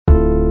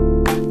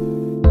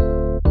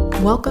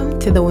Welcome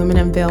to the Women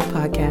Unveiled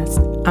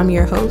podcast. I'm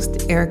your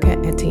host, Erica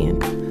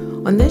Etienne.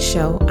 On this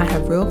show, I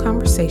have real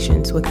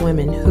conversations with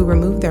women who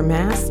remove their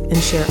masks and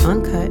share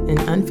uncut and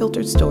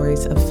unfiltered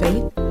stories of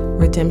faith,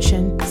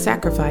 redemption,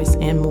 sacrifice,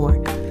 and more.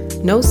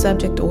 No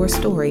subject or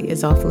story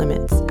is off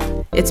limits.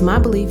 It's my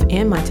belief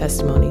and my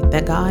testimony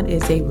that God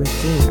is a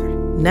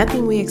redeemer.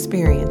 Nothing we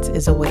experience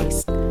is a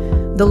waste.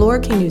 The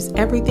Lord can use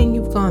everything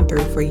you've gone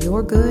through for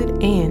your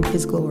good and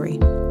His glory.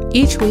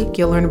 Each week,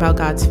 you'll learn about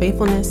God's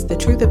faithfulness, the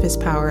truth of His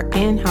power,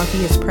 and how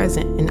He is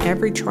present in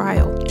every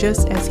trial,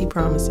 just as He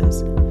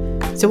promises.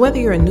 So whether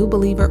you're a new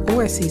believer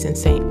or a seasoned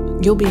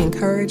saint, you'll be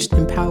encouraged,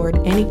 empowered,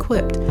 and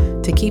equipped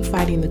to keep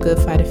fighting the good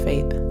fight of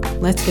faith.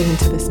 Let's get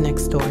into this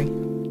next story.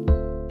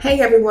 Hey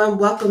everyone,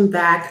 welcome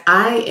back.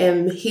 I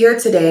am here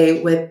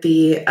today with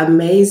the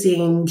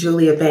amazing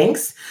Julia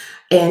Banks,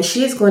 and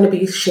she is going to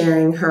be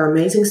sharing her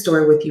amazing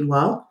story with you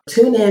all.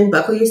 Tune in,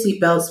 buckle your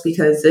seatbelts,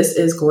 because this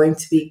is going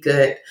to be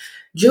good.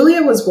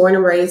 Julia was born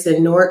and raised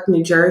in Newark,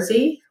 New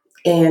Jersey,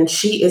 and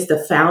she is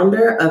the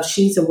founder of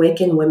She's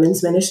Awakened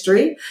Women's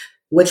Ministry,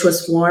 which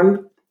was formed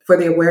for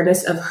the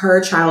awareness of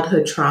her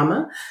childhood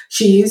trauma.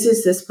 She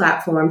uses this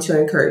platform to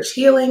encourage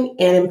healing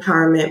and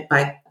empowerment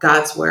by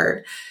God's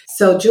word.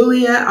 So,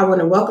 Julia, I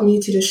want to welcome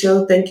you to the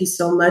show. Thank you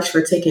so much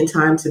for taking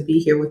time to be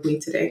here with me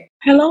today.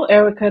 Hello,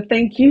 Erica.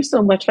 Thank you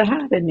so much for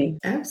having me.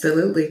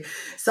 Absolutely.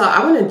 So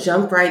I want to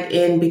jump right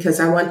in because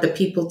I want the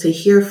people to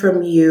hear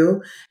from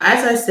you.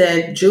 As I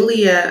said,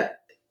 Julia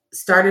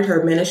started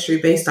her ministry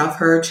based off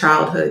her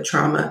childhood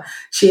trauma.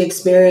 She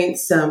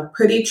experienced some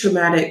pretty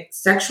traumatic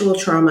sexual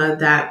trauma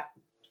that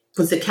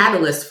was a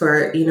catalyst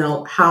for,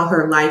 how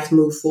her life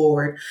moved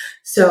forward.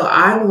 So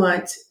I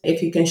want,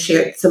 if you can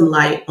share some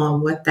light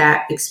on what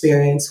that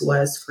experience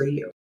was for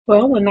you.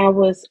 Well, when I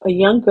was a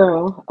young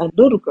girl, a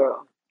little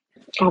girl,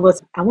 I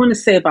want to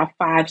say about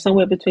 5,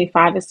 somewhere between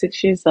 5 and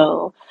 6 years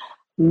old.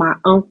 My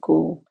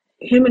uncle,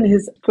 him and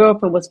his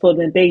girlfriend was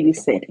supposed to be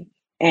babysitting,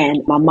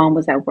 and my mom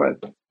was at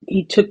work.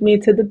 He took me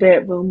into the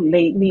bedroom,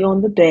 laid me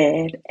on the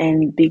bed,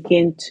 and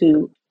began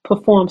to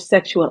perform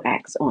sexual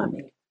acts on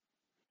me.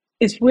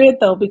 It's weird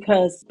though,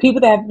 because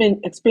people that have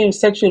been experienced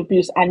sexual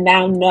abuse, I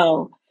now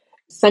know,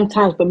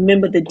 sometimes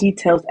remember the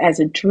details as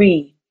a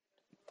dream.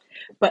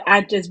 But I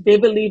just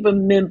vividly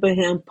remember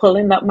him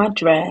pulling up my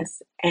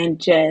dress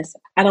and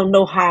I don't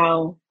know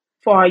how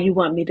far you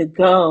want me to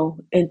go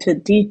into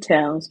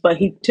details, but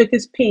he took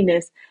his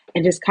penis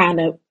and just kind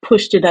of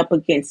pushed it up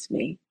against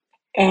me.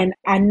 And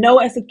I know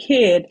as a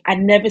kid, I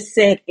never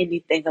said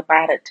anything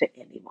about it to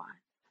anyone.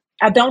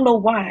 I don't know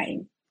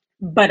why,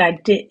 but I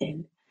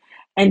didn't.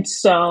 And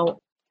so,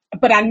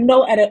 but I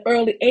know at an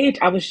early age,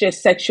 I was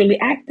just sexually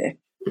active.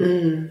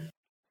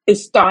 It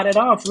started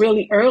off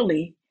really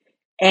early,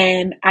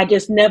 and I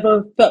just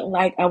never felt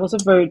like I was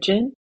a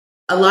virgin.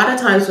 A lot of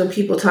times when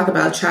people talk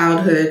about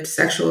childhood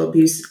sexual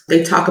abuse,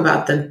 they talk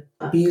about the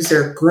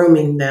abuser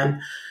grooming them.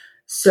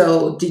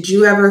 So did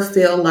you ever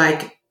feel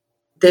like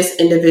this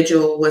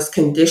individual was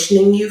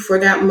conditioning you for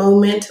that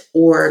moment,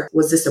 or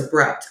was this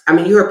abrupt? I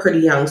mean, you were pretty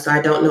young, so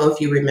I don't know if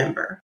you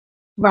remember.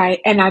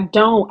 Right. And I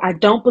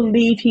don't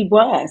believe he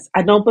was.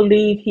 I don't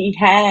believe he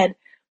had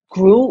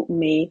groomed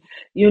me.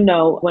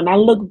 When I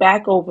look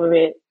back over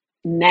it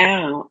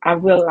now, I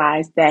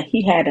realize that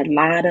he had a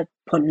lot of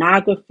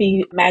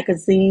pornography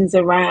magazines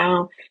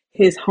around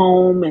his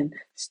home and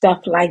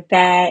stuff like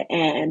that.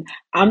 And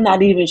I'm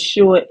not even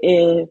sure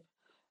if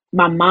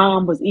my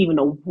mom was even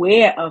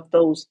aware of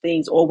those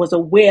things or was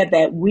aware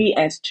that we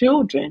as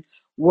children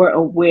were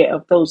aware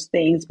of those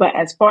things. But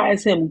as far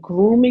as him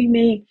grooming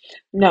me,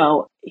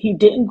 no, he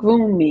didn't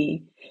groom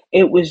me.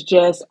 It was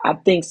just, I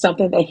think,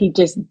 something that he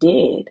just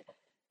did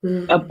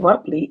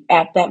abruptly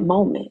at that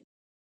moment.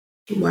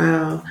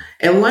 Wow.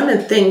 And one of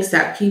the things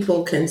that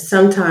people can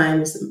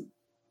sometimes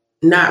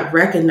not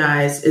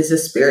recognize is the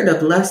spirit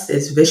of lust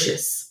is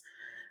vicious.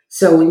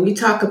 So when you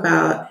talk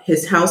about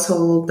his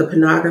household, the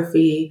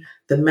pornography,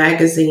 the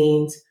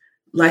magazines,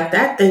 like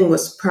that thing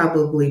was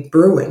probably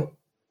brewing.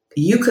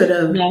 You could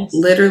have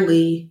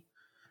literally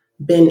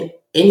been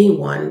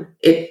anyone.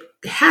 It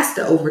has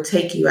to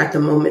overtake you at the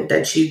moment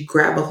that you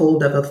grab a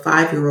hold of a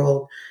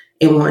 5-year-old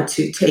and want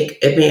to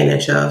take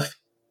advantage of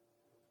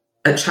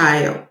a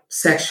child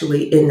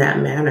sexually in that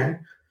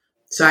manner.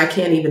 So I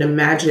can't even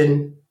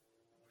imagine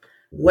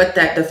what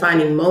that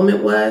defining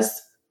moment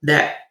was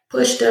that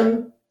pushed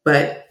him,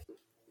 but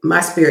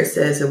my spirit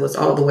says it was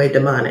all the way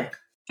demonic.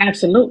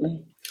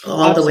 Absolutely.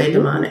 All the way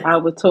demonic. I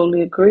would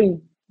totally agree.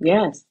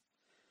 Yes.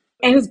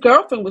 And his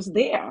girlfriend was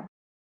there.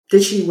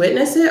 Did she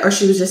witness it, or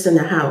she was just in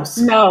the house?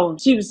 No,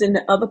 she was in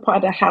the other part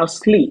of the house,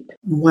 sleep.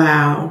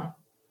 Wow.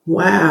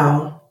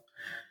 I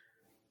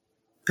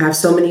have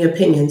so many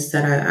opinions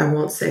that I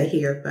won't say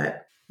here,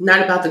 but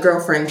not about the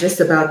girlfriend, just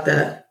about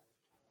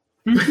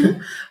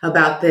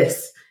about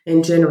this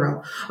in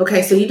general.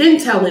 Okay, so you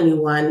didn't tell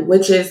anyone,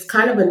 which is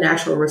kind of a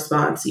natural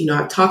response.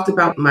 I've talked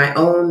about my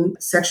own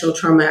sexual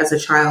trauma as a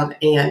child,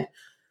 and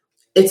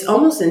it's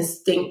almost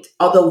instinct.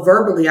 Although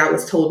verbally I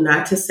was told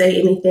not to say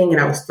anything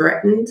and I was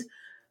threatened,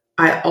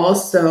 I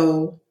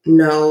also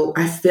know.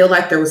 I feel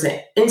like there was an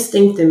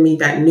instinct in me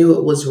that knew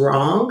it was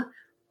wrong.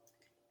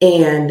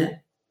 And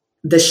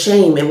the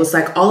shame, it was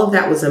like all of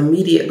that was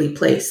immediately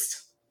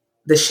placed.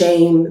 The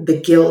shame, the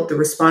guilt, the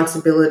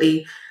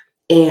responsibility.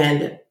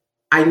 And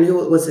I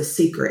knew it was a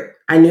secret.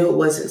 I knew it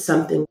wasn't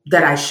something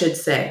that I should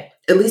say.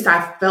 At least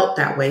I felt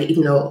that way,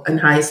 even though in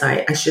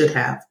hindsight I should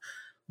have.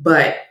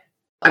 But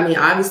I mean,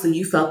 obviously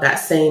you felt that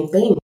same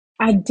thing.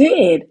 I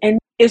did. And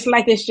it's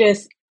like it's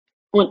just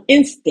on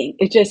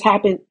instinct. It just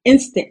happened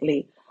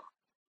instantly.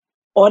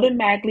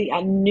 Automatically,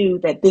 I knew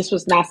that this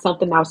was not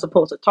something I was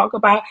supposed to talk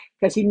about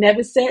because he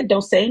never said,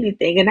 don't say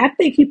anything. And I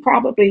think he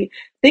probably,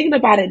 thinking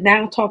about it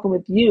now, talking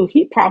with you,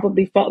 he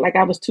probably felt like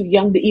I was too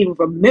young to even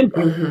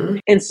remember. Mm-hmm.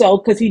 And so,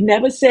 because he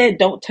never said,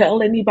 don't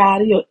tell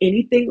anybody or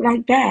anything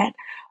like that.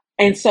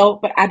 And so,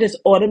 but I just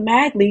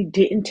automatically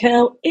didn't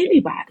tell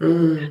anybody.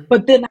 Mm.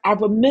 But then I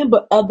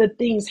remember other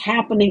things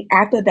happening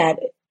after that.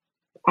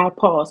 I'll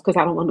pause because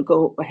I don't want to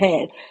go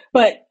ahead.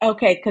 But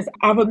okay, because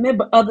I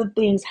remember other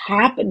things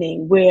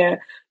happening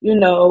where,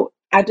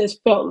 I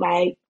just felt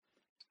like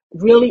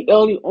really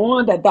early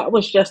on that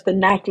was just the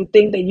natural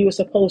thing that you were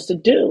supposed to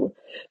do.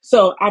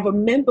 So I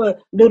remember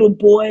little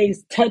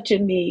boys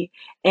touching me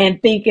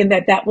and thinking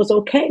that was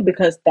okay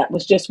because that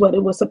was just what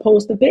it was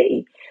supposed to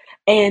be.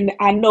 And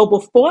I know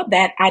before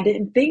that, I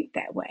didn't think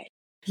that way.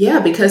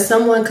 Yeah, because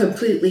someone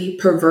completely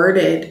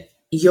perverted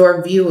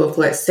your view of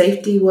what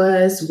safety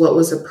was, what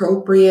was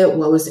appropriate,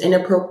 what was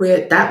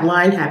inappropriate. That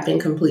line had been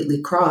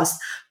completely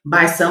crossed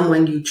by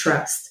someone you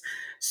trust.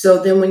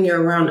 So then when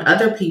you're around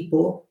other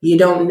people, you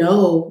don't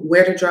know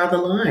where to draw the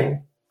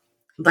line.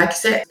 Like you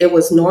said, it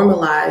was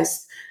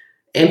normalized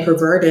and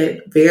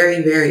perverted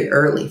very, very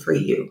early for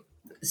you.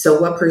 So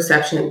what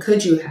perception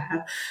could you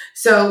have?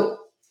 So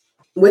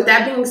with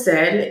that being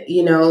said,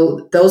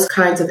 those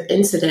kinds of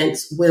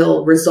incidents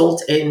will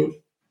result in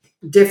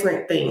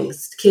different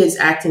things, kids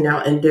acting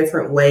out in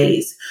different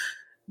ways.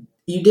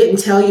 You didn't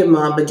tell your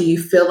mom, but do you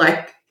feel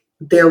like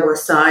there were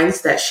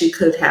signs that she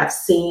could have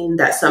seen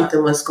that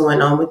something was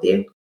going on with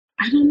you?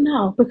 I don't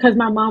know, because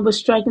my mom was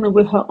struggling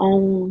with her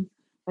own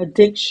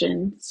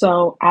addiction.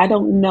 So I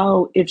don't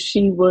know if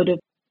she would have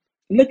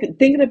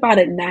thinking about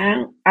it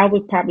now, I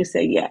would probably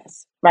say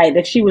yes, right?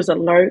 If she was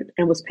alert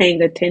and was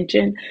paying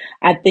attention,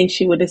 I think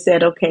she would have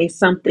said, okay,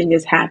 something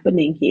is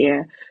happening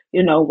here.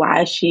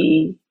 Why is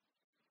she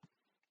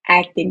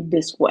acting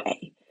this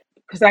way?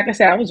 Because like I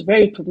said, I was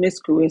very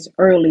promiscuous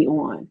early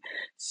on.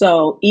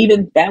 So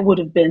even that would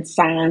have been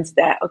signs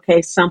that,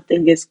 okay,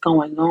 something is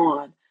going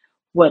on.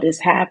 What is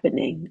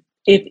happening?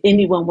 If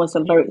anyone was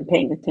alert and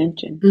paying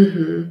attention.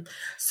 Mm-hmm.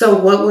 So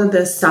what were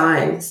the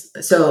signs?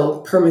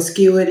 So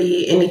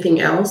promiscuity, anything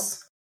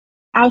else?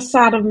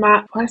 Outside of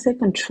I say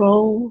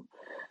control.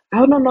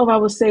 I don't know if I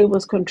would say it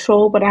was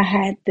control, but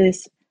I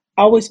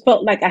always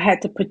felt like I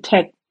had to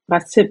protect my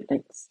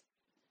siblings,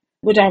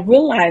 which I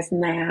realize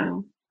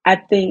now, I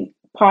think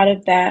part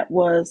of that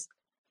was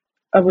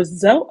a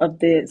result of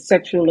the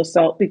sexual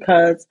assault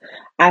because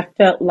I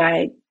felt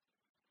like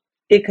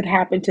it could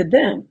happen to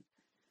them.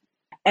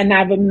 And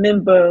I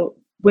remember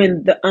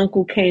when the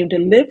uncle came to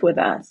live with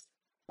us,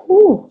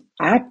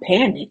 I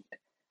panicked.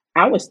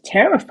 I was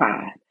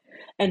terrified.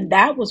 And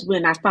that was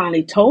when I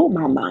finally told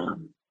my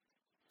mom.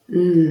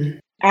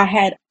 I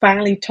had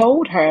finally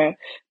told her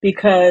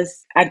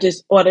because I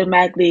just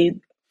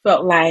automatically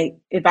felt like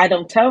if I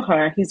don't tell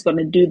her, he's going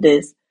to do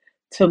this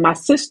to my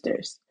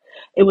sisters.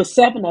 It was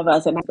 7 of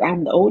us and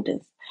I'm the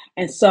oldest.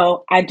 And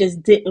so I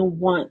just didn't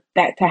want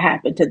that to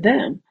happen to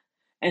them.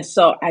 And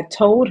so I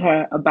told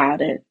her about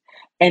it.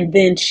 And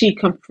then she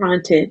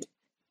confronted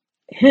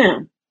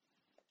him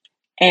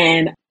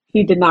and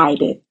he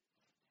denied it.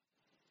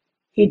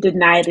 He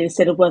denied it and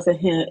said it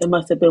wasn't him. It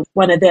must have been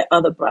one of their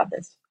other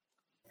brothers.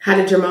 How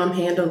did your mom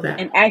handle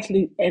that? And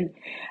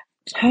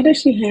how did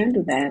she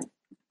handle that?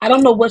 I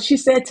don't know what she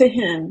said to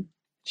him.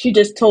 She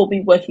just told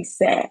me what he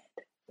said.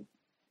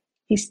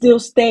 He still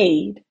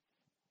stayed,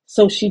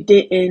 so she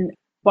didn't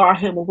bar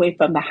him away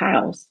from the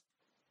house.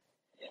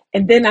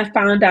 And then I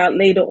found out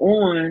later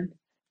on,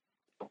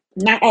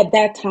 not at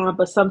that time,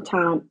 but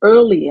sometime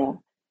earlier,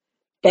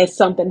 that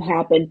something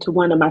happened to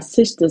one of my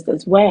sisters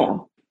as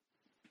well.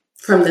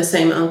 From the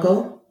same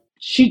uncle?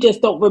 She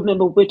just don't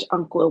remember which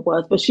uncle it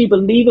was, but she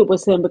believed it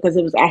was him because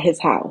it was at his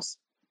house.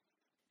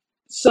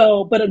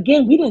 So, but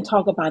again, we didn't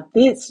talk about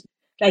this.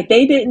 Like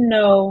they didn't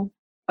know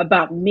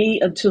about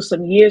me until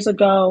some years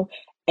ago.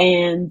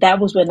 And that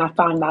was when I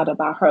found out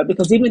about her.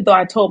 Because even though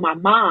I told my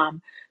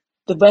mom,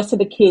 the rest of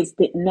the kids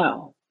didn't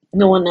know.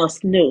 No one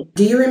else knew.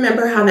 Do you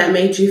remember how that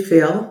made you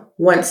feel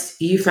once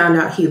you found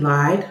out he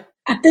lied?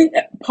 I think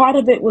part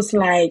of it was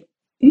like,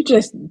 you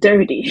just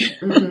dirty.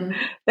 Mm-hmm.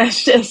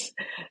 That's just,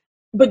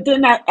 but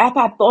then after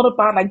I thought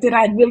about like, did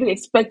I really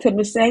expect him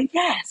to say,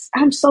 yes,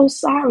 I'm so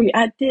sorry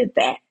I did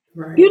that?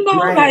 Right.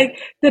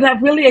 Like, did I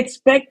really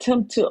expect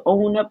him to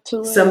own up to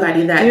it?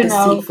 Somebody that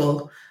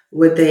deceitful,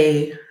 would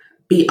they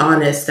be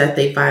honest that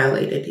they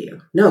violated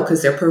you? No,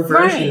 because their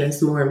perversion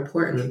is more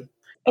important.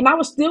 And I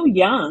was still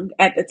young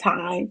at the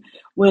time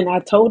when I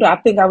told her. I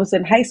think I was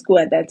in high school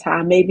at that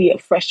time, maybe a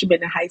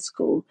freshman in high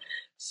school.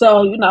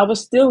 So, I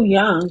was still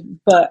young,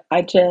 but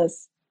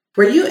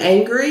Were you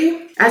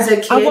angry as a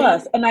I kid?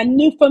 was, and I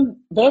knew from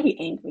very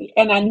angry,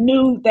 and I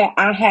knew that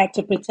I had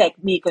to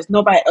protect me because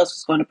nobody else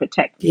was going to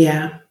protect me.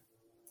 Yeah.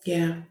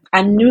 Yeah.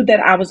 I knew that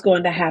I was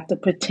going to have to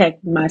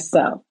protect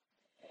myself.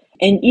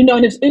 And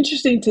it's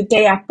interesting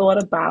today, I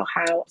thought about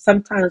how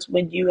sometimes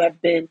when you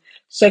have been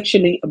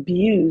sexually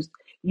abused,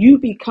 you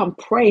become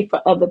prey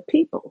for other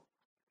people.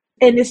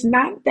 And it's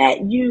not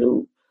that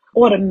you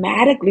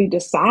automatically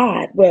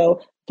decide,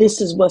 well, this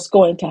is what's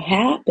going to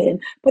happen,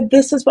 but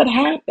this is what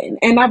happened.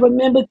 And I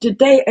remember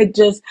today,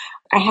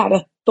 I had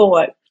a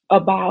thought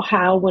about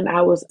how when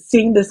I was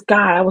seeing this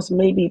guy, I was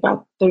maybe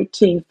about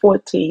 13,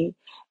 14,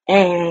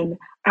 and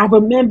I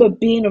remember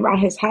being around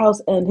his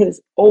house and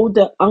his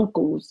older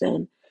uncles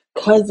and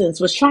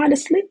cousins was trying to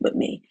sleep with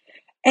me.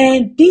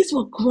 And these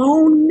were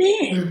grown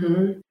men.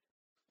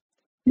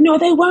 Mm-hmm.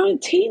 They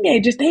weren't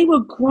teenagers. They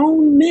were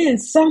grown men.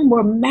 Some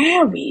were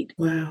married.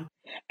 Wow.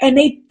 And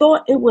they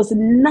thought it was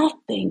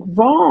nothing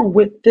wrong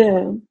with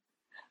them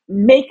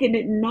making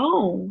it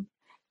known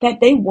that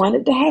they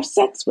wanted to have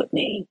sex with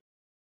me.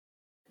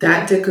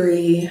 That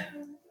degree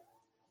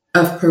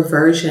of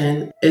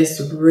perversion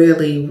is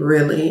really,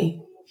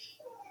 really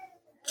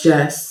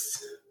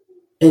just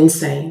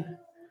insane.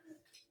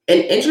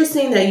 And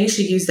interesting that you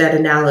should use that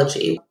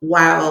analogy.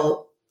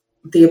 While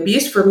the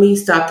abuse for me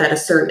stopped at a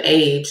certain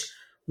age,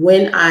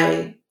 when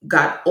I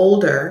got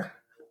older,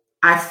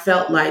 I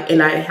felt like,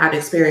 and I had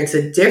experienced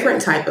a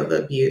different type of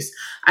abuse.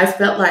 I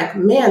felt like,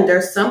 man,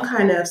 there's some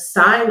kind of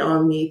sign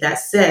on me that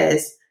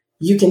says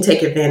you can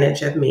take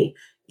advantage of me.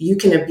 You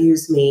can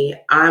abuse me.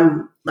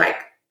 I'm like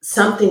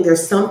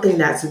there's something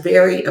that's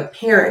very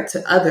apparent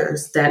to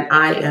others that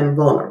I am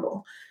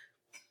vulnerable.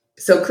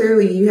 So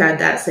clearly you had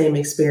that same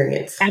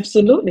experience.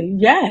 Absolutely.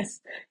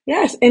 Yes.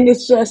 Yes. And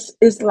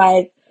it's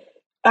like,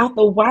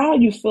 after a while,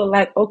 you feel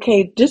like,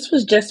 okay, this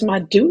was just my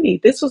duty.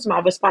 This was my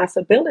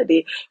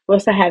responsibility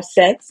was to have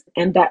sex.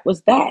 And that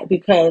was that,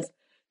 because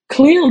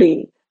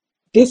clearly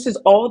this is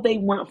all they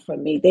want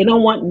from me. They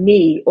don't want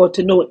me or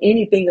to know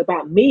anything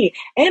about me.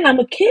 And I'm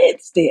a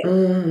kid still.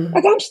 Mm.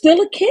 Like, I'm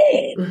still a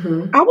kid.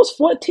 Mm-hmm. I was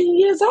 14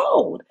 years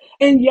old.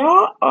 And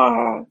y'all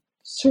are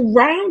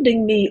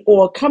surrounding me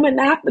or coming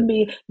after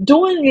me,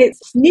 doing it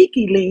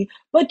sneakily,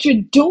 but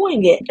you're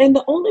doing it. And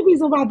the only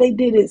reason why they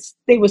did it,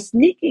 they were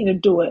sneaking to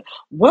do it,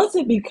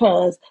 wasn't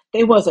because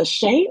they was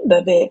ashamed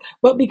of it,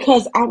 but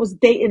because I was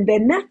dating their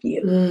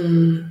nephew.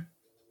 Mm.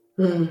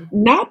 Mm.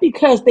 Not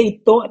because they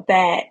thought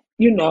that,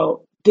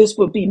 this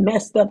would be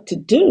messed up to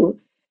do.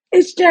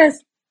 It's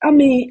just,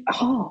 and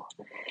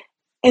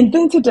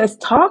then to just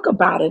talk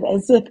about it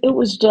as if it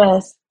was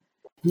just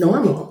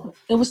Normal.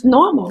 it was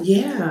normal.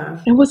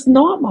 Yeah. It was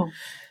normal.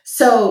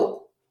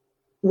 So,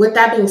 with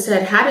that being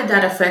said, how did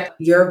that affect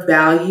your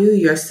value,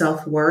 your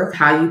self-worth,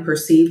 how you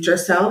perceived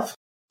yourself?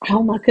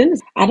 Oh my goodness.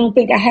 I don't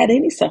think I had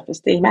any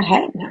self-esteem. I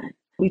had none.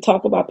 We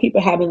talk about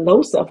people having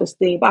low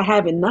self-esteem, by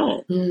having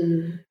none,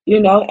 Mm.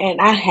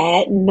 and I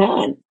had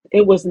none.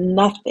 It was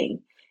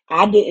nothing.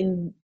 I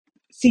didn't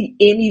see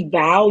any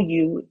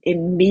value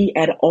in me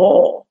at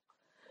all.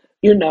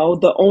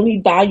 The only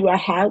value I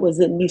had was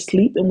in me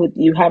sleeping with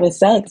you, having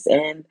sex,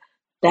 and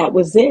that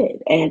was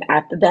it. And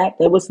after that,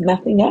 there was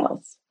nothing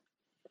else.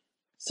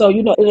 So,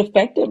 it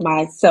affected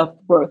my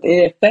self-worth.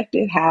 It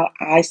affected how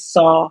I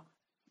saw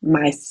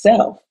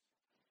myself.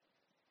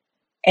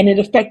 And it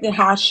affected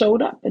how I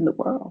showed up in the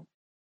world.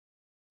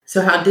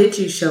 So how did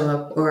you show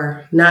up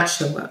or not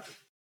show up?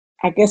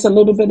 I guess a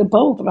little bit of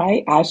both,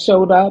 right? I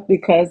showed up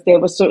because there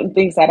were certain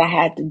things that I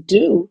had to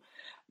do,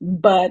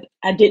 but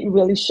I didn't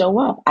really show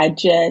up. I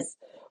just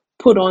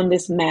put on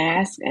this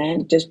mask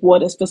and just wore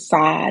this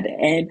facade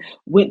and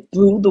went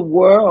through the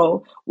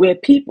world where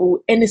people,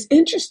 and it's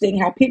interesting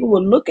how people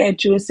will look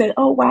at you and say,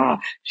 oh, wow,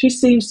 she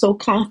seems so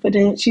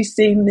confident. She's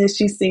seen this,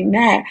 she's seen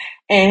that.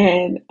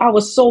 And I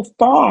was so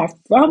far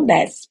from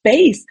that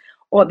space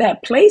or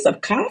that place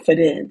of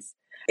confidence.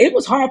 It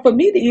was hard for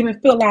me to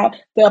even fill out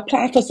to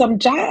apply for some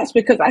jobs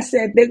because I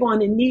said they're going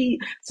to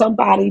need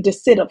somebody to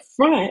sit up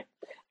front.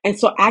 And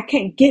so I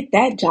can't get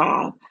that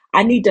job.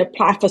 I need to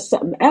apply for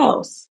something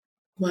else.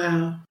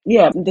 Wow.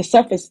 Yeah, the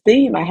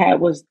self-esteem I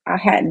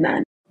had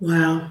none.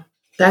 Wow.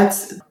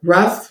 That's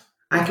rough.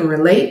 I can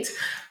relate,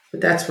 but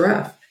that's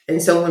rough.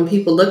 And so when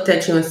people looked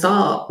at you and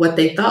saw what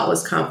they thought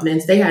was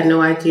confidence, they had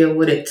no idea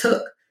what it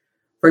took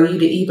for you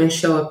to even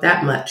show up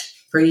that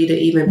much, for you to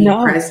even be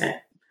present.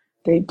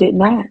 They did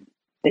not.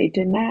 They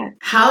did not.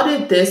 How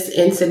did this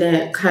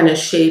incident kind of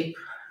shape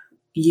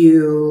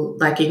you,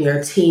 like in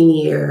your teen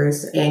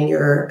years and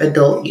your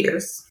adult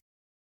years?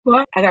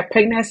 Well, I got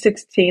pregnant at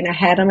 16. I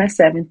had him at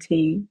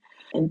 17.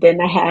 And then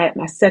I had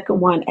my second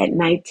one at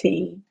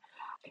 19.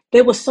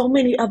 There were so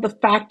many other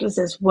factors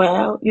as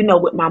well,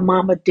 with my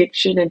mom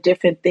addiction and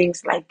different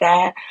things like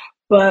that.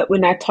 But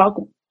when I talk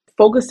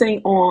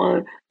focusing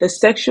on the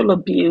sexual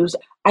abuse,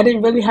 I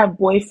didn't really have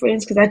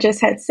boyfriends because I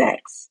just had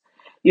sex,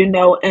 and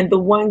the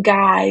one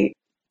guy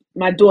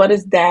my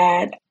daughter's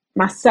dad,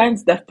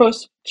 the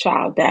first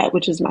child dad,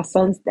 which is my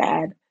son's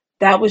dad,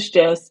 that was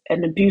just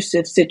an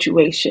abusive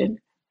situation.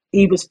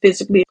 He was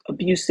physically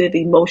abusive,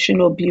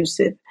 emotional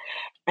abusive.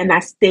 And I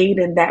stayed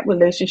in that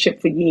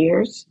relationship for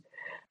years.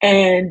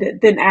 And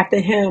then after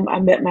him, I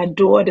met my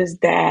daughter's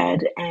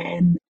dad,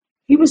 and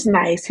he was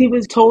nice. He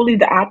was totally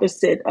the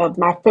opposite of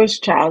my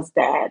first child's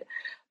dad.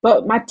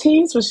 But my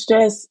teens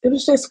it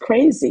was just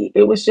crazy.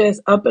 It was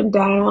just up and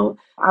down.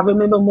 I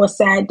remember more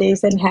sad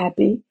days than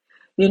happy,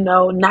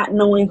 not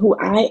knowing who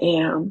I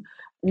am,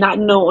 not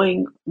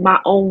knowing my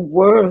own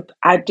worth.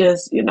 I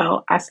just,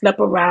 I slept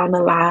around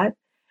a lot.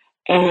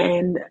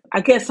 And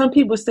I guess some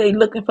people say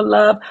looking for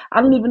love.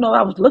 I don't even know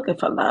I was looking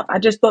for love. I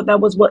just thought that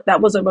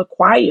was a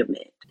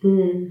requirement.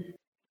 Mm.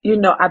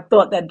 I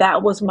thought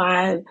that was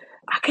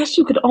I guess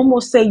you could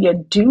almost say your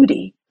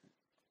duty,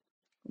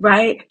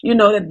 right?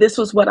 That this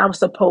was what I was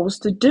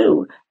supposed to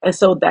do. And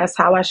so that's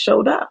how I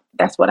showed up.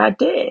 That's what I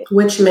did.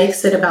 Which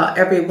makes it about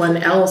everyone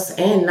else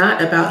and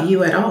not about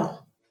you at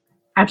all.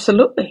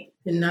 Absolutely.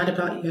 And not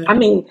about you at all. I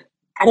mean,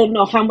 I don't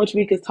know how much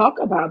we could talk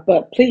about,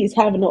 but please,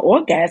 having an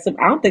orgasm,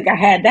 I don't think I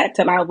had that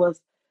till I was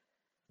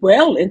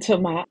well into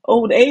my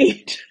old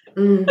age.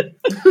 Mm.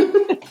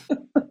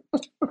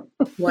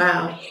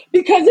 Wow.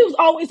 Because it was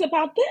always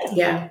about them.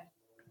 Yeah.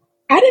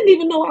 I didn't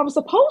even know I was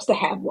supposed to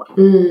have one.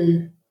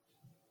 Mm.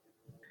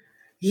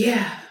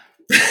 Yeah.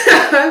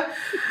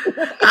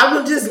 I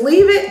will just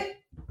leave it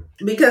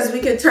because we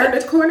can turn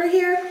the corner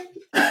here.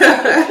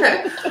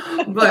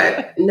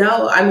 But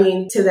no, I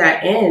mean, to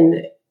that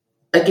end,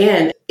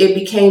 again, it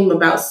became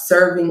about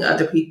serving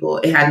other people.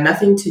 It had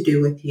nothing to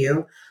do with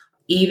you.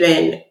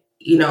 Even,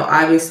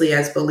 obviously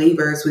as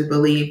believers, we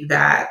believe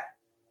that,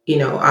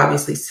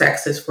 obviously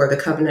sex is for the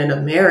covenant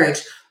of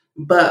marriage.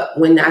 But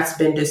when that's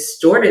been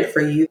distorted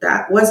for you,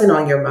 that wasn't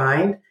on your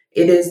mind.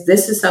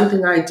 This is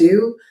something I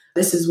do.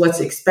 This is what's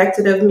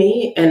expected of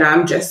me. And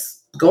I'm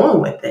just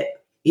going with it,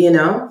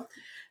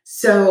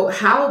 So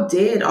how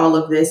did all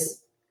of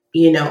this,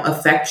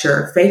 affect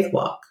your faith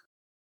walk?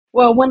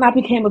 Well, when I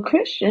became a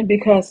Christian,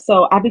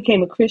 I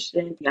became a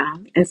Christian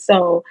young. And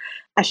so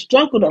I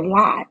struggled a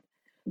lot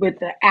with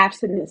the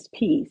abstinence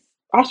piece.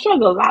 I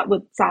struggled a lot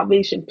with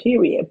salvation,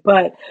 period.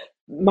 But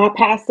my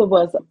pastor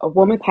was a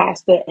woman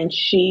pastor, and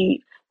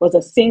she was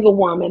a single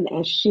woman,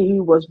 and she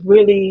was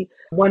really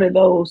one of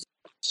those.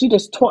 She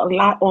just taught a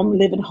lot on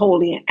living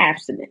holy and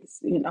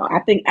abstinence. I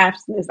think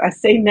abstinence, I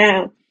say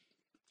now,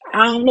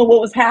 I don't know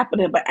what was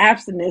happening, but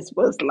abstinence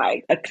was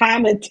like a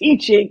common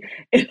teaching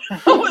in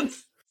our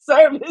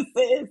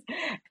services.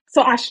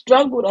 So I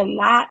struggled a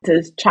lot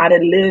to try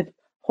to live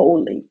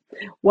holy.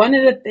 One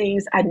of the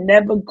things I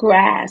never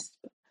grasped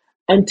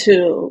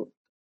until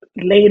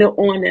later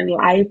on in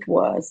life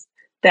was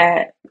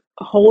that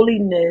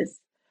holiness,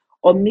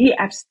 or me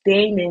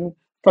abstaining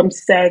from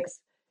sex,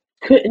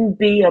 couldn't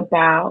be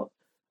about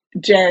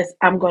just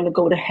I'm going to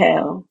go to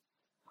hell,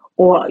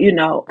 or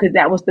because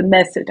that was the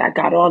message I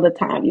got all the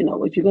time.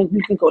 If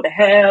you can go to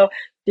hell,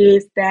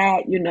 this,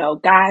 that.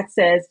 God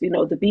says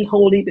to be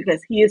holy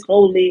because He is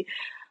holy.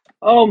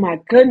 Oh my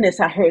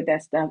goodness, I heard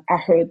that stuff. I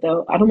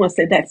don't want to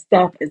say that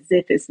stuff as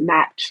if it's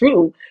not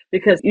true,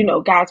 because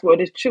God's word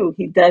is true.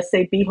 He does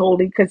say be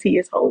holy because He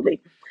is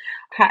holy.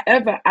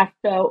 However, I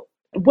felt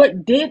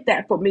what did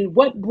that for me,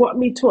 what brought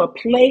me to a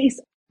place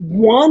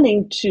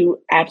wanting to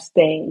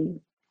abstain,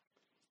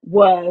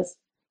 was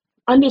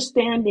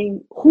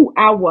understanding who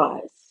I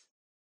was.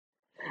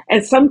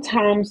 And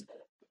sometimes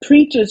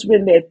preachers,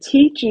 when they're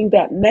teaching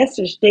that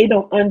message, they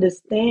don't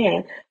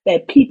understand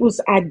that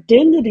people's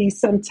identity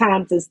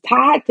sometimes is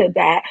tied to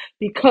that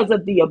because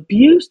of the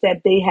abuse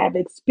that they have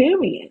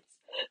experienced.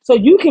 So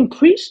you can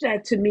preach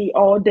that to me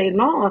all day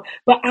long,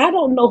 but I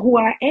don't know who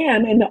I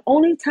am. And the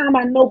only time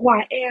I know who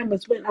I am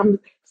is when I'm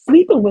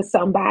sleeping with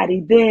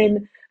somebody.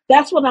 Then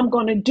that's what I'm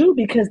going to do,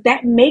 because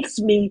that makes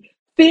me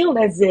feel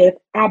as if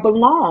I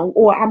belong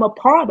or I'm a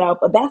part of,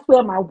 or that's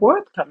where my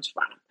worth comes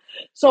from.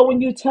 So when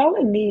you're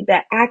telling me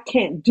that I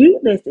can't do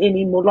this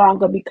any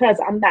longer because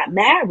I'm not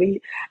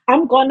married,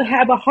 I'm going to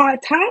have a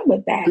hard time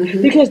with that.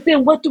 Mm-hmm. Because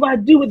then what do I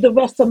do with the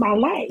rest of my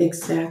life?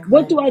 Exactly.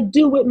 What do I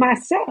do with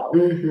myself?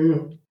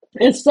 Mm-hmm.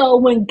 And so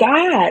when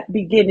God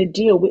began to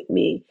deal with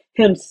me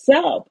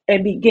Himself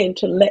and began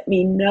to let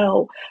me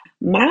know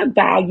my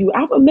value,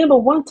 I remember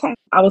one time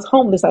I was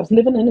homeless. I was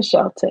living in a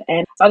shelter,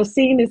 and I was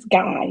seeing this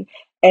guy.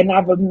 And I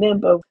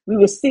remember we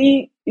were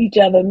seeing each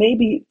other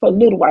maybe for a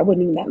little while, it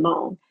wasn't even that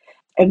long.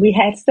 And we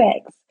had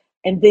sex,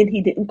 and then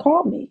he didn't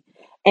call me.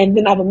 And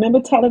then I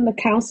remember telling the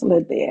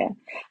counselor there,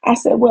 I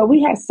said, well,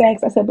 we had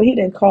sex. I said, but he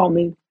didn't call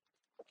me.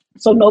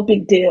 So no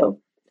big deal.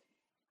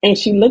 And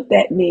she looked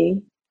at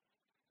me,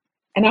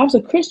 and I was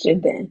a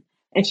Christian then.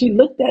 And she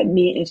looked at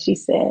me and she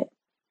said,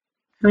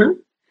 huh?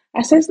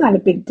 I said, it's not a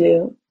big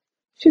deal.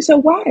 She said,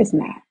 why is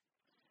not?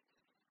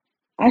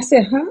 I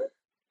said, huh?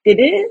 It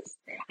is?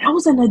 I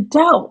was an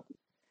adult.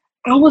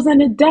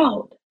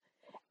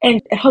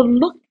 And her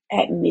look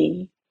at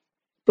me,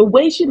 the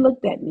way she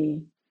looked at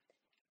me,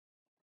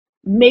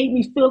 made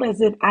me feel as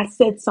if I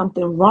said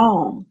something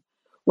wrong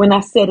when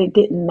I said it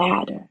didn't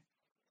matter.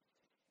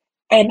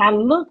 And I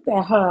looked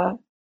at her.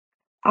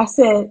 I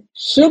said,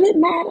 should it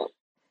matter?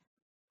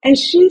 And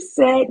she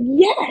said,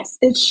 yes,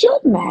 it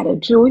should matter,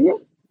 Julia.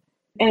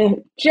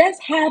 And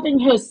just having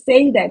her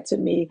say that to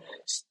me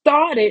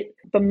started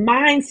the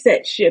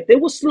mindset shift.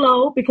 It was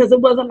slow because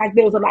it wasn't like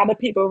there was a lot of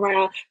people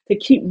around to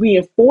keep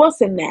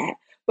reinforcing that,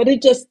 but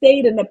it just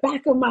stayed in the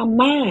back of my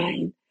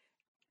mind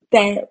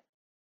that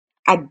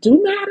I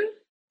do matter.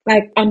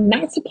 Like, I'm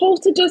not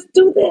supposed to just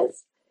do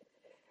this.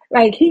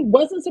 Like, he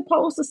wasn't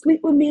supposed to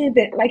sleep with me and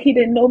then, like, he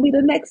didn't know me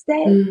the next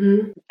day.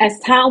 Mm-hmm. As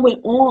time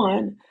went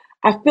on,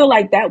 I feel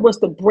like that was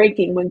the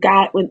breaking when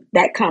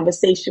that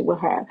conversation with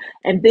her.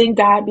 And then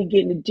God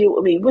began to deal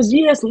with me. It was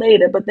years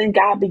later, but then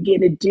God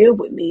began to deal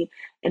with me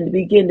and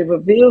begin to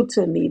reveal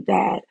to me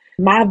that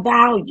my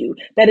value,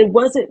 that it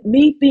wasn't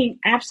me being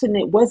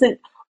abstinent, wasn't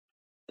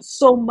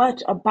so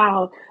much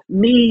about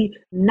me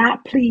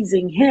not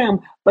pleasing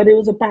him, but it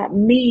was about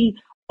me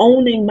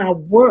owning my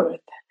worth,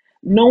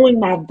 knowing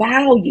my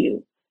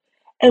value.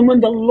 And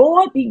when the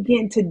Lord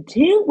began to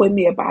deal with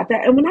me about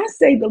that, and when I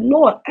say the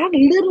Lord, I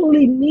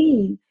literally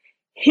mean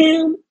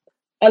him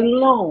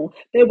alone.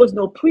 There was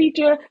no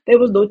preacher, there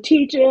was no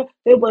teacher,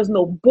 there was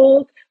no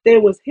book. There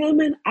was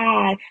him and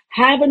I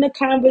having a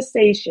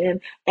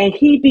conversation, and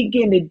he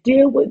began to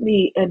deal with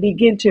me and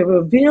begin to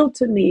reveal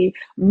to me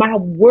my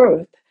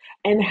worth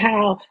and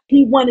how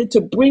he wanted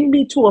to bring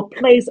me to a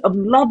place of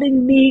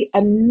loving me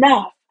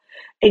enough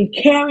and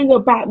caring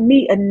about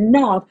me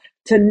enough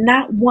to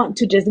not want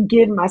to just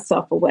give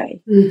myself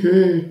away.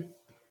 Mm-hmm.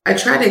 I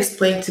try to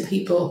explain to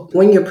people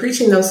when you're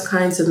preaching those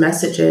kinds of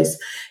messages,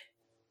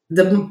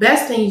 the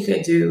best thing you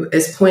can do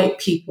is point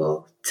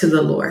people to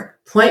the Lord,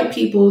 point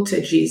people to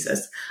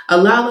Jesus,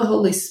 allow the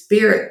Holy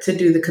Spirit to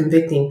do the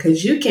convicting,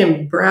 because you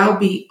can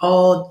browbeat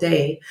all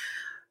day.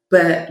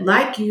 But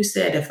like you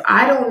said, if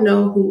I don't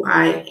know who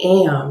I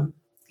am,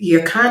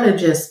 you're kind of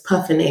just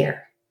puffing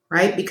air,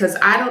 right? Because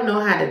I don't know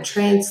how to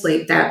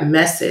translate that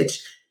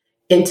message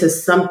into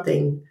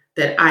something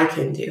that I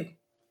can do,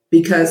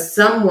 because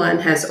someone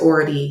has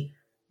already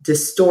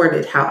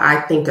distorted how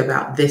I think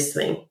about this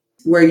thing.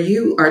 Where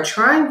you are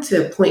trying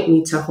to point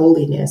me to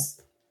holiness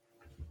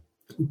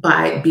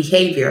by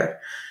behavior,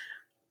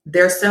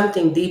 there's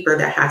something deeper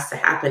that has to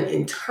happen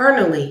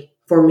internally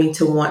for me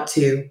to want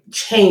to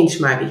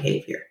change my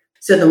behavior.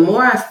 So the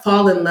more I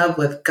fall in love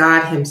with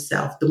God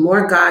himself, the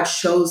more God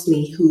shows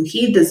me who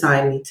he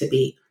designed me to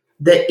be,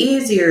 the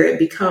easier it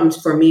becomes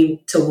for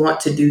me to want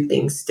to do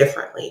things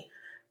differently.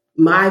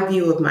 My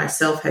view of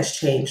myself has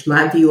changed.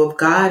 My view of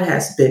God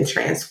has been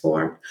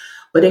transformed.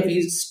 But if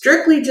you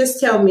strictly just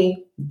tell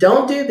me,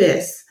 don't do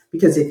this,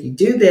 because if you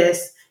do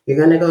this, you're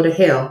going to go to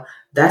hell,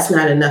 that's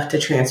not enough to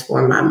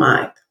transform my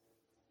mind.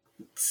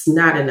 It's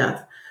not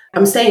enough.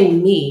 I'm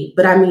saying me,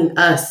 but I mean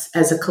us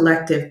as a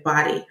collective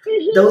body.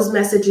 Those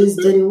messages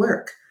didn't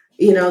work.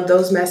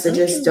 Those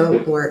messages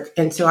don't work.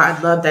 And so I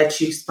love that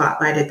you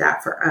spotlighted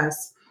that for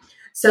us.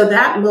 So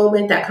that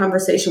moment, that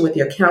conversation with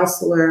your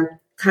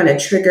counselor kind of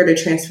triggered a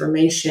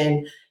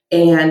transformation.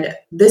 And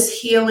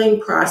this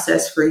healing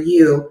process for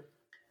you,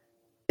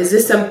 is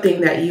this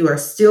something that you are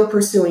still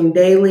pursuing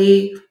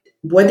daily?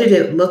 What did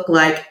it look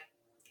like?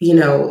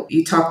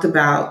 You talked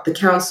about the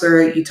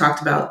counselor, you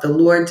talked about the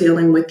Lord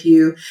dealing with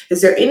you.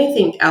 Is there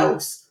anything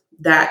else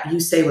that you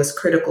say was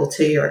critical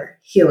to your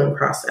healing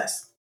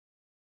process?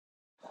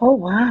 Oh,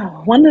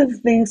 wow. One of the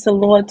things the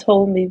Lord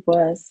told me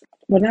was,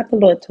 well, not the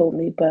Lord told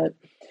me, but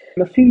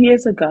a few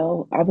years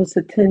ago, I was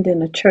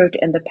attending a church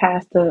and the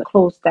pastor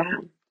closed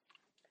down.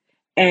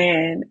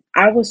 And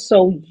I was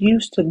so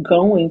used to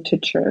going to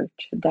church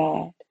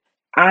that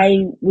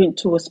I went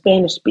to a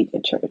Spanish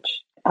speaking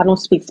church. I don't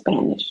speak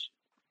Spanish.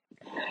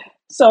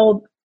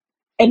 So,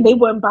 and they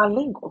weren't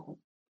bilingual.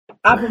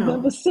 I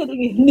remember Wow.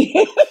 sitting in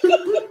there.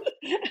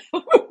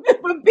 I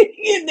remember being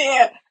in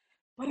there,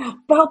 but I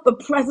felt the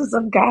presence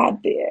of God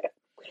there.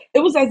 It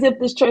was as if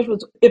this church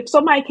was, if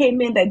somebody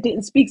came in that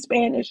didn't speak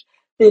Spanish,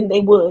 then they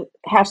would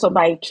have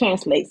somebody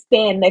translate,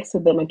 stand next to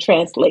them and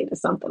translate or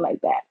something like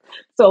that.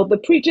 So the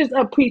preachers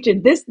are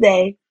preaching this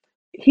day.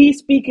 He's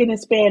speaking in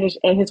Spanish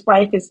and his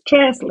wife is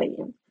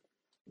translating.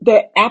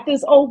 After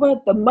it's over,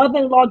 the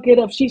mother-in-law get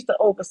up. She's the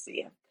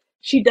overseer.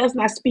 She does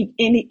not speak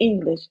any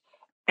English.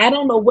 I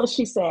don't know what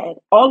she said.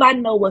 All I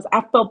know was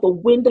I felt the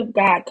wind of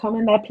God come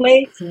in that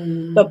place.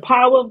 The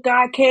power of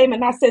God came,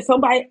 and I said,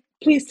 somebody,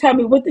 please tell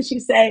me, what did she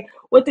say?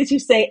 What did she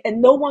say?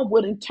 And no one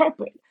would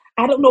interpret.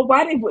 I don't know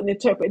why they wouldn't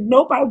interpret.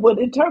 Nobody would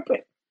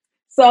interpret.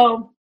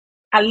 So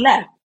I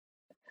left.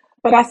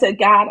 But I said,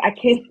 God, I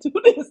can't do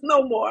this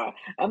no more.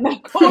 I'm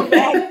not going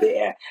back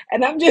there.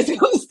 And I'm just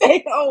going to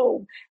stay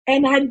home.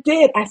 And I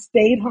did. I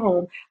stayed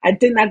home. I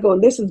did not go.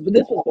 This was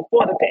before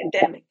the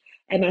pandemic.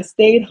 And I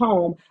stayed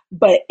home.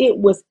 But it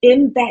was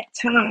in that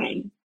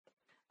time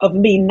of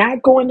me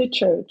not going to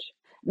church,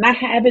 not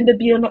having to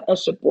be on the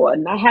usher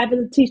board, not having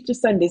to teach the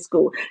Sunday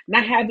school,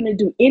 not having to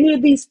do any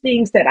of these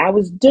things that I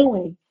was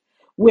doing,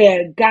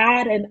 where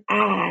God and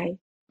I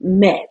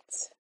met.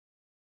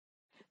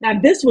 Now,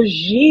 this was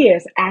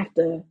years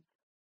after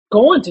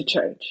going to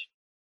church.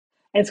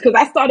 And it's because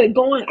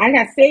I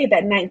got saved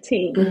at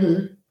 19.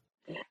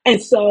 Mm-hmm.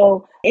 And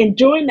so, and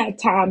during that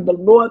time, the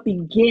Lord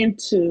began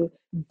to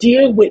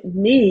deal with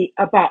me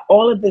about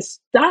all of this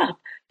stuff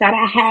that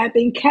I had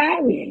been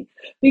carrying.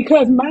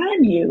 Because,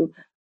 mind you,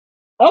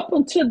 up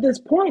until this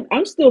point,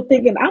 I'm still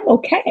thinking I'm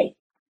okay.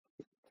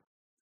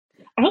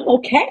 I'm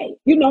okay.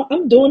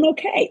 I'm doing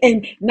okay.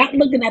 And not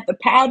looking at the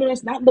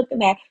patterns, not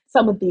looking at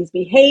some of these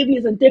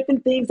behaviors and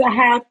different things I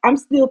have. I'm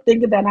still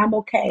thinking that I'm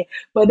okay.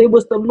 But it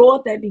was the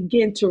Lord that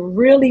began to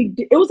really,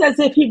 it was as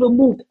if He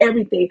removed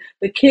everything.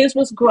 The kids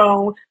was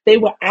grown, they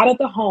were out of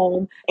the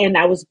home, and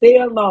I was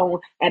there alone.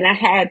 And I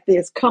had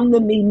this come to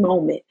me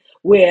moment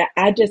where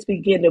I just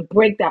began to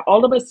break down.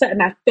 All of a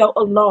sudden, I felt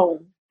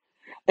alone.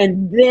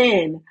 And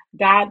then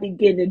God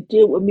began to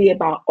deal with me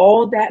about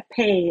all that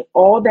pain,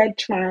 all that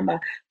trauma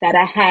that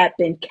I had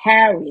been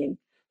carrying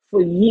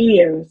for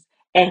years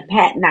and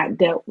had not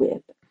dealt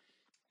with.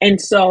 And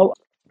so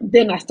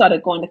then I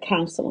started going to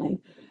counseling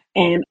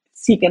and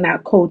seeking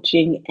out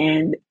coaching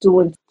and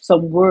doing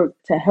some work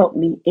to help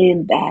me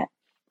in that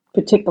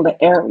particular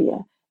area.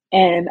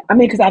 And I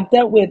mean, because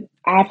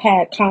I've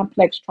had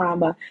complex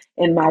trauma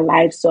in my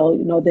life. So,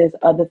 there's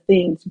other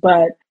things,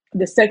 but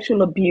the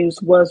sexual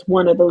abuse was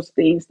one of those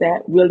things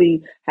that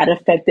really had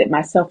affected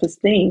my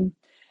self-esteem.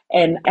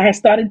 And I had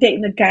started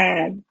dating a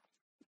guy.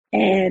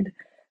 And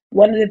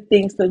one of the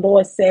things the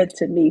Lord said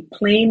to me,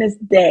 plain as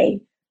day,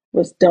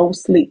 was don't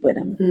sleep with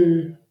him.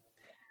 Mm.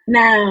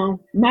 Now,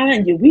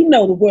 mind you, we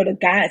know the word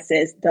of God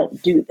says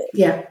don't do this.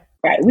 Yeah.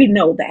 Right. We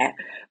know that.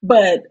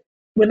 But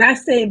when I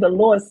say the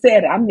Lord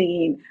said, I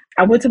mean,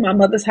 I went to my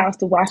mother's house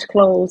to wash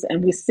clothes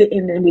and we're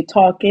sitting and we're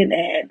talking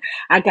and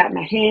I got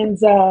my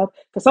hands up.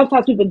 Because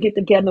sometimes people get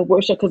together and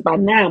worship because by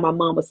now my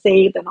mom was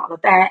saved and all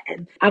of that.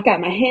 And I got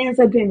my hands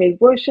up and we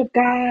worship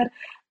God.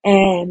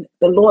 And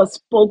the Lord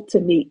spoke to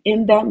me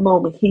in that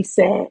moment. He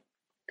said,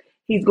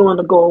 He's going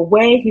to go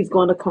away. He's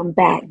going to come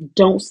back.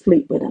 Don't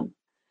sleep with him.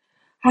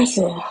 I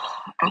said,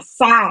 I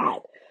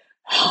sighed.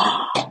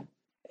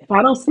 If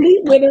I don't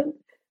sleep with him,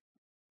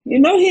 he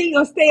ain't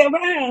gonna stay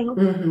around.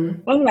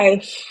 Mm-hmm. I'm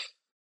like,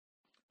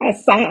 I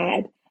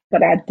sighed,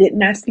 but I did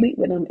not sleep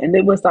with him. And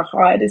it was the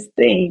hardest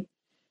thing,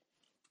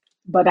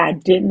 but I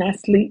did not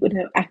sleep with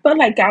him. I felt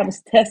like God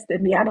was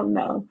testing me. I don't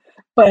know,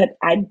 but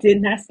I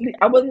did not sleep.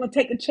 I wasn't gonna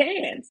take a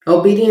chance.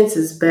 Obedience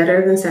is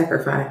better than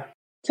sacrifice.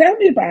 Tell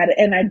me about it.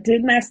 And I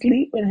did not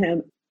sleep with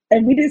him.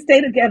 And we didn't stay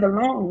together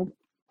long,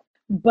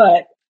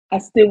 but I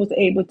still was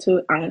able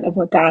to honor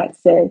what God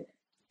said,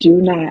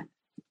 do not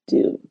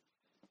do,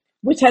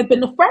 which has been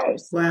the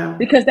first. Wow.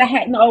 Because that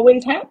hadn't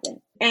always happened.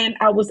 And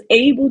I was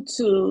able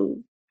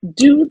to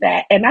do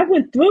that. And I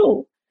went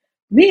through,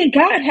 me and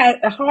God had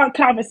a hard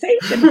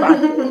conversation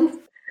about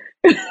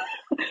this.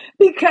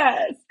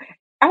 Because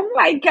I'm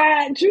like,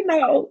 God,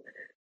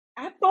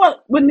 I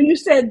thought when you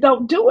said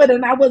don't do it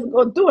and I wasn't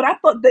going to do it, I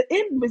thought the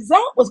end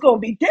result was going to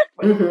be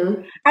different.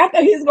 Mm-hmm. I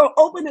thought He was going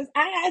to open His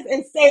eyes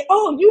and say,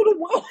 oh, you the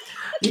one.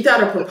 You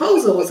thought a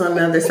proposal was on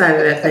the other side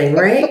of that thing,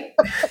 right?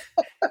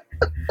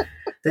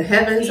 The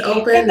heavens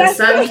opened, the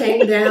sun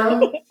came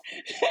down.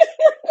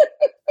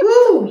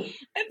 Woo!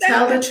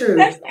 Tell the truth.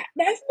 That's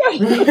not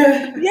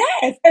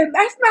yes, and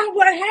that's not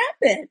what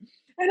happened.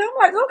 And I'm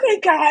like, okay,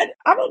 God,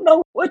 I don't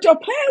know what your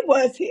plan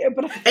was here,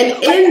 but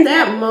and in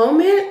that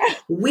moment,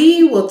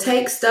 we will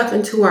take stuff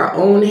into our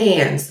own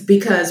hands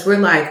because we're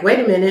like, wait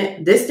a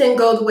minute, this didn't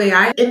go the way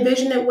I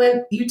envisioned it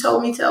when you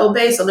told me to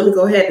obey. So let me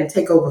go ahead and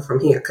take over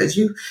from here because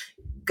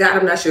God,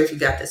 I'm not sure if you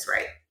got this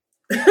right.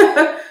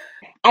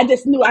 I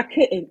just knew I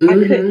couldn't.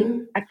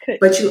 Mm-hmm. I couldn't.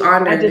 But you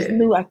honored it. I just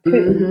knew I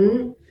couldn't.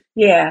 Mm-hmm.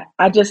 Yeah,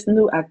 I just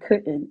knew I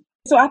couldn't.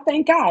 So I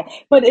thank God.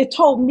 But it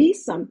told me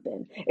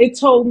something. It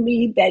told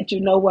me that,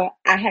 what,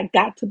 I had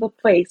got to the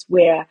place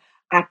where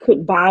I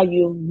could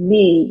value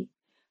me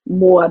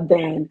more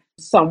than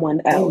someone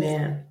else.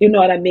 Amen. You know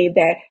what I mean?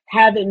 That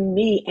having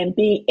me and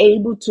being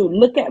able to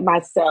look at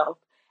myself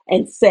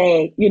and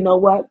say, you know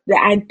what,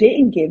 that I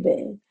didn't give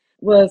in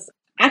was,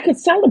 I could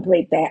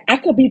celebrate that. I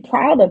could be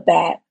proud of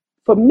that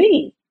for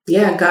me.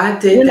 Yeah, God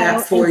did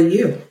that for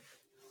you.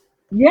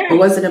 Yeah. It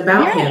wasn't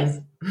about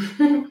Him.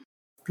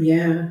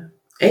 Yeah.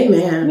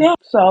 Amen. Yeah.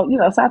 So,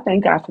 so I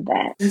thank God for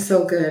that. That's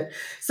so good.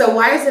 So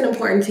why is it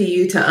important to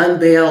you to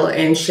unveil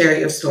and share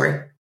your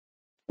story?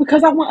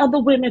 Because I want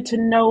other women to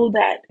know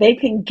that they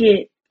can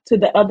get to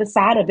the other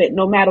side of it,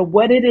 no matter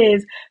what it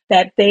is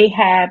that they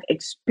have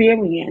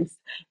experienced,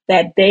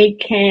 that they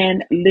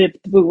can live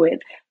through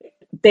it.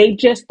 They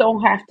just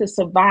don't have to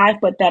survive,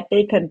 but that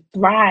they can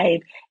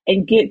thrive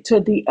and get to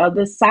the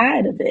other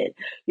side of it.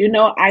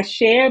 I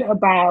shared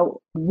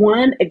about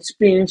one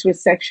experience with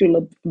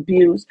sexual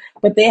abuse,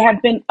 but there have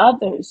been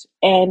others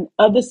and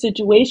other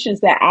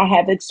situations that I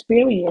have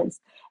experienced.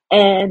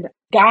 And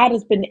God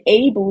has been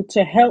able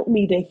to help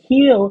me to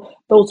heal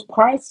those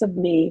parts of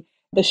me,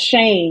 the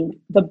shame,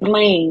 the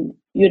blame,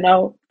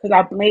 because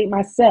I blame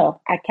myself.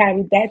 I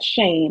carried that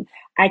shame.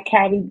 I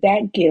carried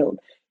that guilt.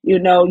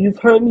 You've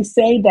heard me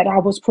say that I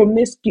was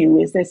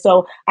promiscuous. And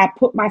so I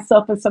put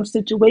myself in some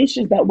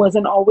situations that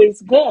wasn't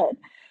always good.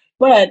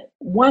 But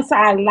once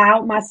I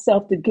allowed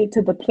myself to get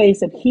to the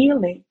place of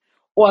healing,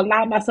 or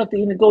allowed myself to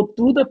even go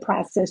through the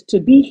process to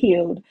be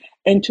healed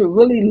and to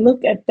really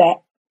look at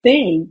that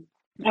thing,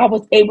 I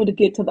was able to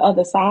get to the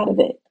other side of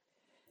it.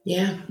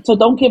 Yeah. So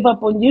don't give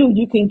up on you.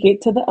 You can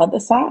get to the other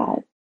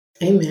side.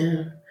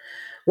 Amen.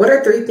 What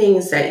are 3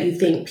 things that you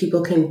think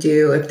people can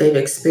do if they've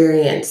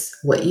experienced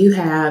what you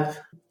have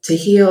to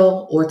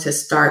heal or to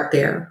start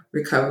their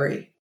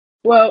recovery?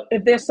 Well,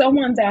 if there's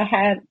someone that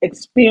has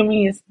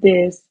experienced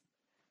this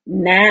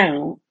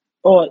now,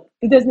 or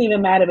it doesn't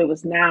even matter if it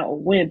was now or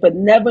when, but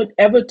never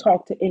ever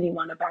talk to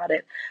anyone about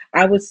it,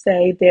 I would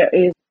say there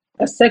is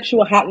a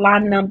sexual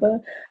hotline number,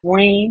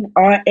 RAINN,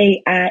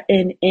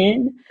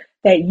 RAINN,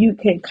 that you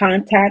can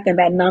contact, and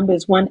that number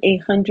is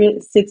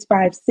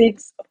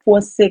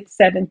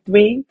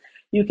 1-800-656-4673.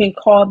 You can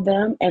call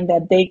them, and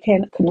that they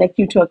can connect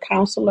you to a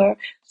counselor,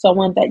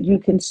 someone that you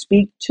can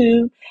speak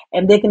to,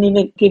 and they can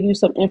even give you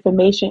some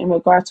information in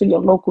regards to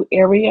your local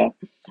area.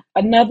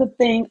 Another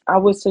thing I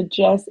would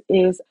suggest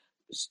is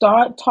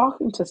start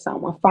talking to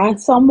someone.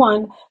 Find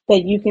someone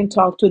that you can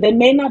talk to. There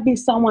may not be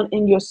someone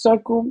in your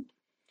circle.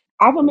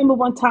 I remember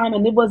one time,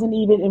 and it wasn't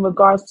even in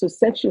regards to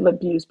sexual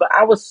abuse, but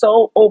I was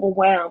so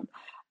overwhelmed.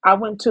 I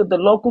went to the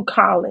local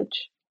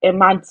college in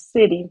my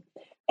city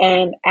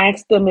and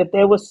asked them if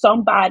there was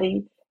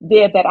somebody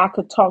there that I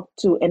could talk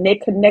to, and they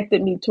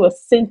connected me to a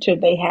center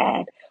they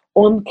had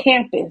on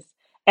campus.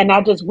 And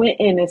I just went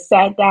in and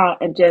sat down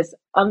and just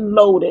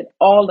unloaded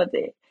all of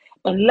it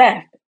and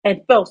left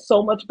and felt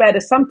so much better.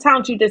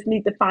 Sometimes you just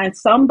need to find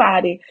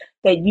somebody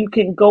that you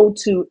can go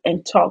to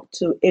and talk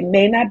to. It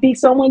may not be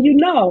someone you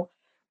know,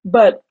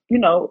 but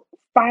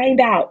find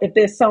out if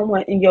there's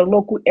someone in your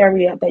local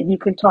area that you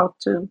can talk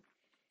to.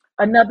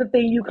 Another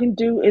thing you can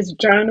do is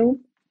journal,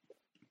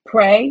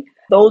 pray.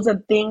 Those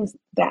are things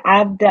that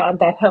I've done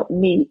that helped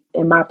me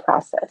in my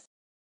process.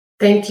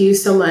 Thank you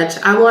so much.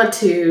 I want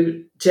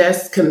to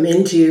just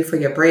commend you for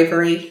your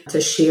bravery to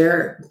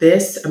share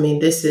this. I mean,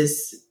 this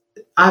is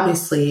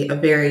obviously a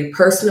very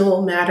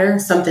personal matter,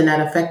 something that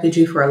affected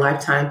you for a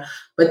lifetime.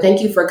 But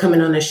thank you for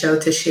coming on the show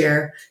to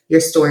share your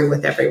story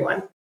with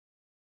everyone.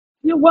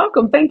 You're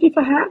welcome. Thank you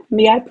for having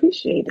me. I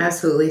appreciate it.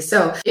 Absolutely.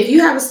 So if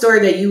you have a story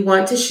that you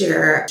want to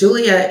share,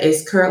 Julia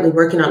is currently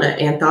working on an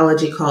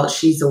anthology called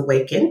She's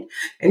Awakened.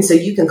 And so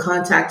you can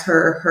contact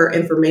her. Her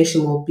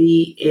information will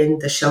be in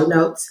the show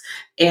notes.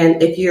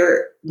 And if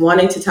you're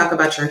wanting to talk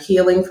about your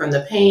healing from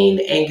the pain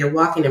and you're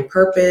walking in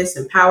purpose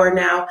and power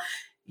now,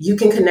 you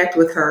can connect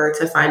with her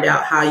to find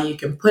out how you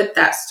can put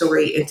that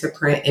story into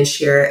print and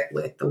share it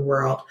with the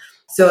world.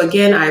 So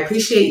again, I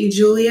appreciate you,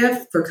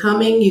 Julia, for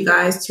coming. You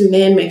guys tune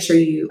in. Make sure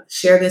you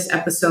share this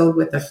episode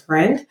with a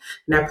friend,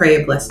 and I pray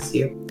it blesses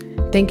you.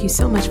 Thank you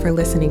so much for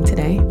listening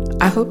today.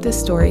 I hope this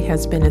story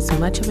has been as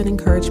much of an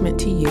encouragement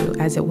to you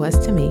as it was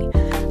to me,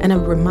 and a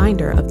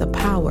reminder of the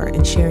power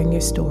in sharing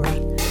your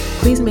story.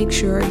 Please make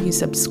sure you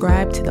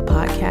subscribe to the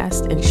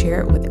podcast and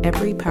share it with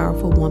every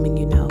powerful woman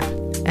you know.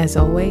 As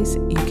always,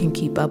 you can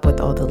keep up with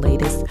all the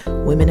latest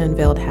Women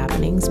Unveiled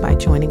happenings by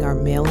joining our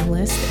mailing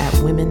list at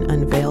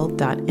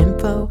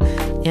womenunveiled.info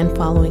and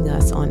following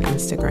us on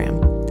Instagram.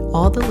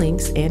 All the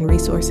links and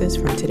resources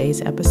from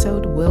today's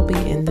episode will be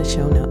in the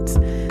show notes.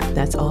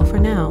 That's all for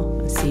now.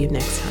 See you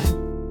next time.